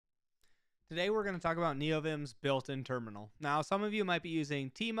Today we're going to talk about Neovim's built-in terminal. Now, some of you might be using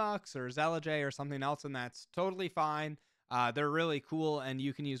Tmux or ZellaJ or something else, and that's totally fine. They're really cool, and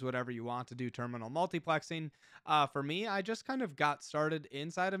you can use whatever you want to do terminal multiplexing. For me, I just kind of got started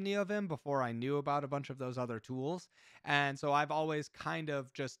inside of Neovim before I knew about a bunch of those other tools, and so I've always kind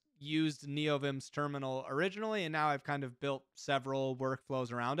of just used Neovim's terminal originally, and now I've kind of built several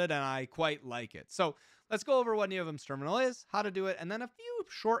workflows around it, and I quite like it. So let's go over what Neovim's terminal is, how to do it, and then a few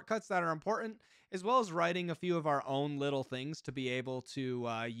shortcuts that are important, as well as writing a few of our own little things to be able to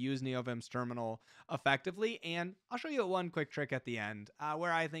use Neovim's terminal effectively. And I'll show you one quick trick at the end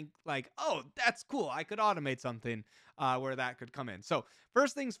where I think like, oh, that's cool. I could automate something where that could come in. So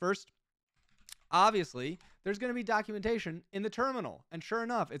first things first, obviously, there's going to be documentation in the terminal. And sure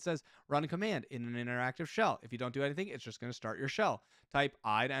enough, it says run a command in an interactive shell. If you don't do anything, it's just going to start your shell. Type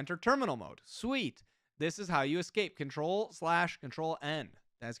I to enter terminal mode. Sweet. This is how you escape. Control/Control-N.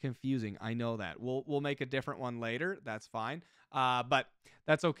 That's confusing. I know that. We'll make a different one later. That's fine. But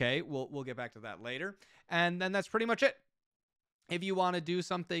that's okay. We'll get back to that later. And then that's pretty much it. If you want to do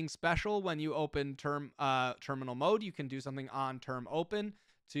something special when you open terminal mode, you can do something on term open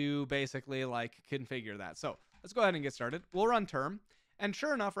to basically like configure that. So let's go ahead and get started. We'll run term. And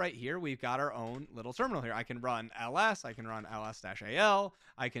sure enough, right here, we've got our own little terminal here. I can run ls, I can run ls-al,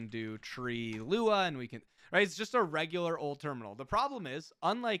 I can do tree lua, and we can, right? It's just a regular old terminal. The problem is,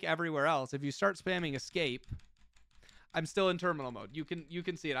 unlike everywhere else, if you start spamming escape, I'm still in terminal mode. You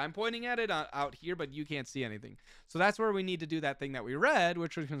can see it. I'm pointing at it out here, but you can't see anything. So that's where we need to do that thing that we read,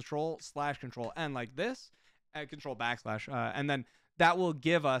 which was Control/Control-N like this, Control backslash, and then that will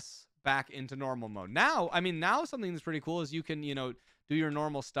give us back into normal mode. Now, I mean, now something that's pretty cool is you can, do your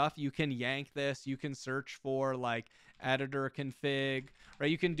normal stuff. You can yank this. You can search for like editor config, right?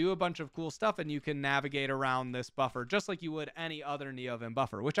 You can do a bunch of cool stuff and you can navigate around this buffer just like you would any other Neovim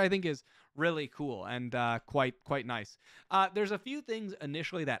buffer, which I think is really cool and quite nice. There's a few things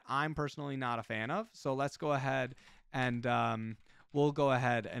initially that I'm personally not a fan of. So let's go ahead and we'll go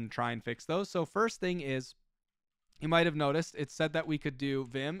ahead and try and fix those. So first thing is, you might have noticed it said that we could do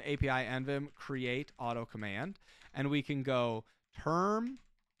vim API envim create auto command, and we can go term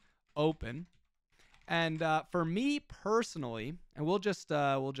open. And for me personally, and we'll just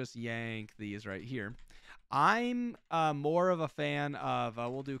yank these right here. I'm more of a fan of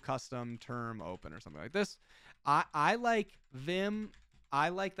we'll do custom term open or something like this. I like vim. I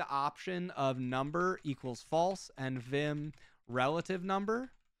like the option of number equals false and vim relative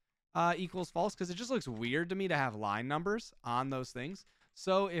number equals false, because it just looks weird to me to have line numbers on those things.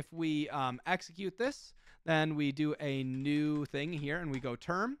 So if we execute this, then we do a new thing here and we go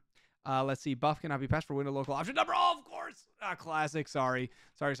term. Let's see, buff cannot be passed for window local option number. Oh, of course. Classic. Sorry.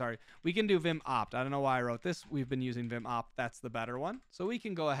 We can do vim opt. I don't know why I wrote this. We've been using vim opt. That's the better one. So we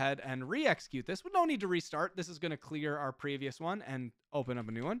can go ahead and re-execute this. We don't need to restart. This is going to clear our previous one and open up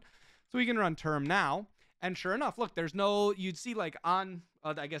a new one. So we can run term now. And sure enough, look, there's no, you'd see like on,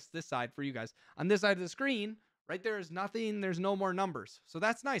 I guess this side for you guys, on this side of the screen, right, there is nothing, there's no more numbers. So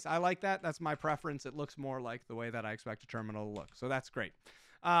that's nice. I like that. That's my preference. It looks more like the way that I expect a terminal to look. So that's great.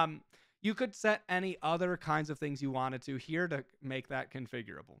 You could set any other kinds of things you wanted to here to make that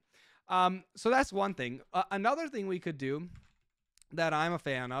configurable. So that's one thing. Another thing we could do that I'm a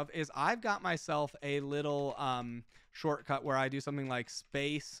fan of is I've got myself a little shortcut where I do something like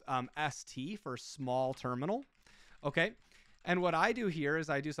space ST for small terminal. Okay. And what I do here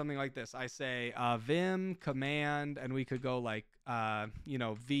is I do something like this. I say vim command, and we could go like,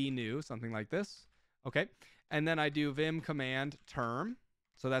 vnew, something like this. Okay. And then I do vim command term.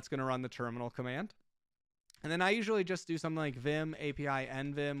 So that's going to run the terminal command. And then I usually just do something like vim API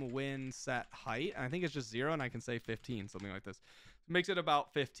envim win set height. And I think it's just 0, and I can say 15, something like this. It makes it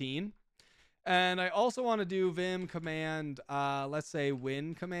about 15. And I also want to do vim command, let's say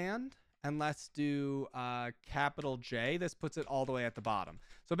win command. And let's do capital J. This puts it all the way at the bottom.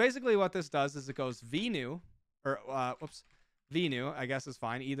 So basically what this does is it goes vnew, or vnew, I guess is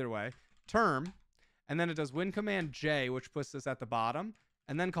fine either way, term, and then it does win command J, which puts this at the bottom,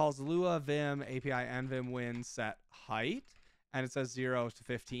 and then calls lua vim API envim win set height, and it says 0 to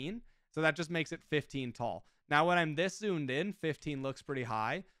 15. So that just makes it 15 tall. Now when I'm this zoomed in, 15 looks pretty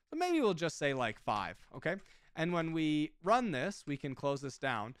high. So maybe we'll just say like 5, okay? And when we run this, we can close this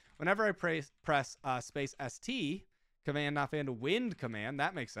down. Whenever I press space ST, command not found, wind command,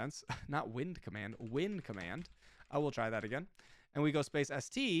 that makes sense. Not wind command, wind command. I will try that again. And we go space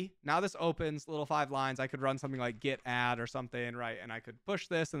ST. Now this opens little 5 lines. I could run something like git add or something, right? And I could push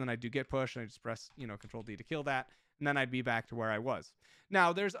this, and then I do git push, and I just press, control D to kill that. And then I'd be back to where I was.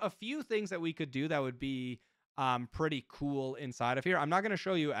 Now, there's a few things that we could do that would be pretty cool inside of here. I'm not going to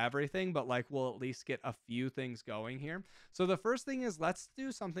show you everything, but like we'll at least get a few things going here. So the first thing is let's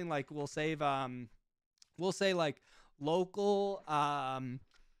do something like we'll say like local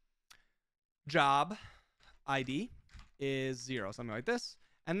job ID is 0, something like this.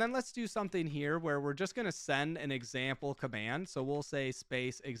 And then let's do something here where we're just going to send an example command. So we'll say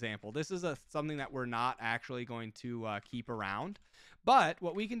space example. This is something that we're not actually going to keep around. But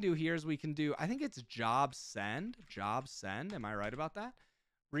what we can do here is we can do, I think it's job send. Am I right about that?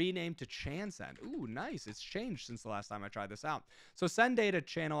 Rename to chan send. Ooh, nice. It's changed since the last time I tried this out. So send data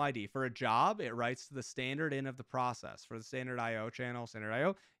channel ID. For a job, it writes to the standard in of the process. For the standard IO channel, standard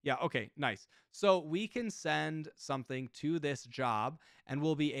IO. Yeah, okay, nice. So we can send something to this job, and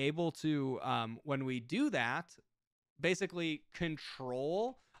we'll be able to, when we do that, basically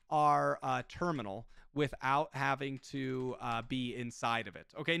control our terminal without having to be inside of it.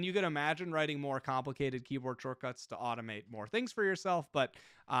 Okay, and you can imagine writing more complicated keyboard shortcuts to automate more things for yourself, but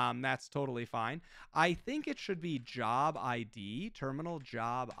that's totally fine. I think it should be job ID, terminal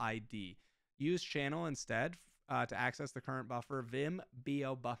job ID. Use channel instead to access the current buffer, Vim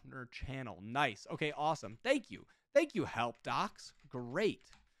BO buffer channel. Nice. Okay, awesome. Thank you. Thank you, help docs. Great.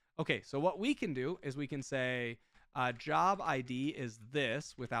 Okay, so what we can do is we can say, job ID is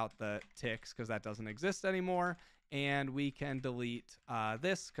this without the ticks because that doesn't exist anymore. And we can delete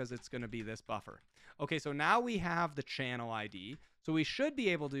this because it's going to be this buffer. Okay, so now we have the channel ID. So we should be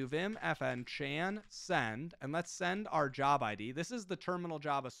able to do vim fn chan send, and let's send our job ID. This is the terminal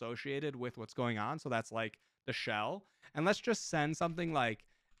job associated with what's going on. So that's like the shell. And let's just send something like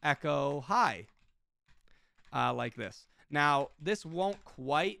echo hi, like this. Now, this won't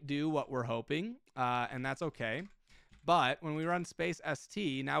quite do what we're hoping, and that's okay. But when we run space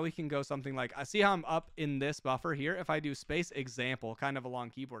st, now we can go something like, I see how I'm up in this buffer here. If I do space example, kind of a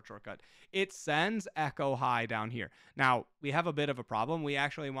long keyboard shortcut, it sends echo hi down here. Now, we have a bit of a problem. We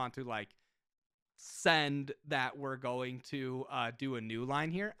actually want to like send that we're going to do a new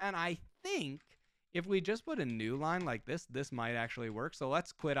line here. And I think if we just put a new line like this, this might actually work. So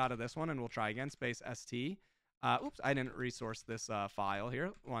let's quit out of this one and we'll try again, space st. Oops, I didn't resource this file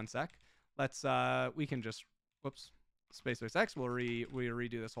here. One sec. Let's, we can just, whoops. Space X, we'll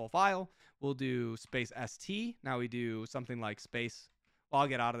redo this whole file. We'll do space st. Now we do something like space, well, I'll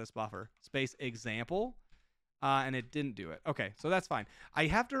get out of this buffer, space example, and it didn't do it. Okay, so that's fine. I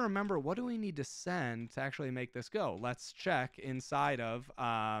have to remember, what do we need to send to actually make this go? Let's check inside of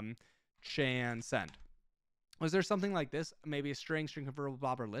chan send. Was there something like this? Maybe a string convertible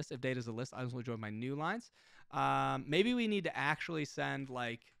bobber list. If data is a list, I will join my new lines. Maybe we need to actually send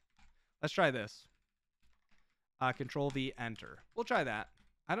like, let's try this. Control V, enter. We'll try that.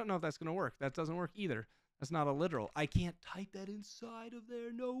 I don't know if that's going to work. That doesn't work either. That's not a literal. I can't type that inside of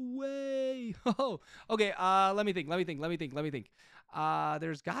there. No way. Oh, okay. Let me think.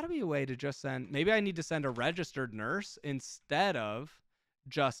 There's got to be a way to just send. Maybe I need to send a registered nurse instead of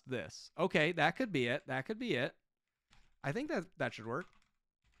just this. Okay, that could be it. I think that should work.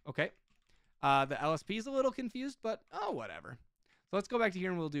 Okay. The LSP is a little confused, but oh, whatever. So let's go back to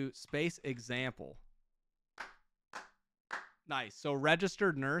here and we'll do space example. Nice. So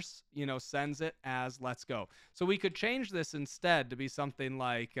registered nurse, sends it as let's go. So we could change this instead to be something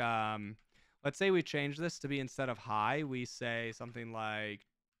like, let's say we change this to be instead of hi, we say something like,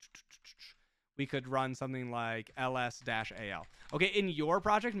 we could run something like ls-al. Okay, in your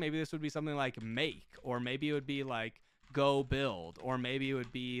project, maybe this would be something like make, or maybe it would be like go build, or maybe it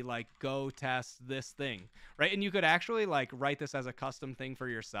would be like go test this thing, right? And you could actually like write this as a custom thing for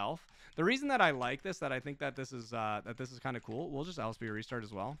yourself. The reason that I like this, that I think that this is kind of cool, we'll just LSP restart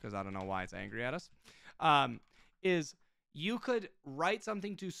as well because I don't know why it's angry at us, is you could write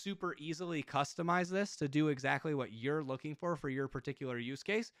something to super easily customize this to do exactly what you're looking for your particular use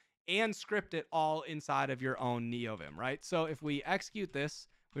case, and script it all inside of your own Neovim, right? So if we execute this,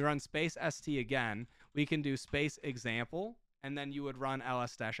 we run space st again, we can do space example, and then you would run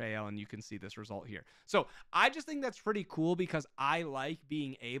ls-al and you can see this result here. So I just think that's pretty cool because I like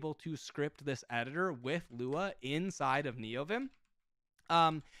being able to script this editor with Lua inside of Neovim.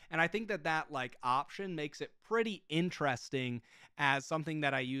 And I think that like option makes it pretty interesting as something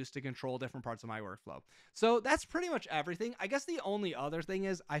that I use to control different parts of my workflow. So that's pretty much everything. I guess the only other thing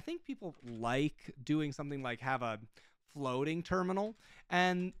is I think people like doing something like have a floating terminal,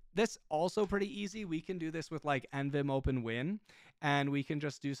 and this also pretty easy. We can do this with like nvim open win, and we can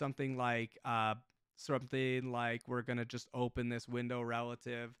just do something like we're gonna just open this window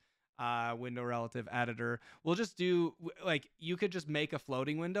relative window relative editor. We'll just do like you could just make a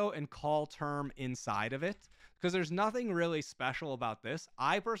floating window and call term inside of it because there's nothing really special about this.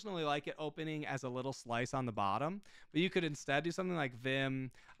 I personally like it opening as a little slice on the bottom, but you could instead do something like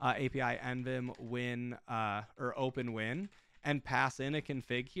Vim API nvim win or open win and pass in a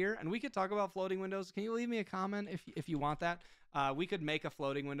config here. And we could talk about floating windows. Can you leave me a comment if you want that? We could make a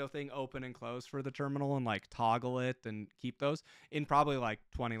floating window thing open and close for the terminal and like toggle it and keep those in probably like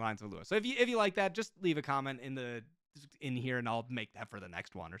 20 lines of Lua. So if you like that, just leave a comment in here and I'll make that for the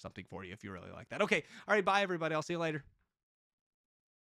next one or something for you if you really like that. Okay. All right. Bye everybody. I'll see you later.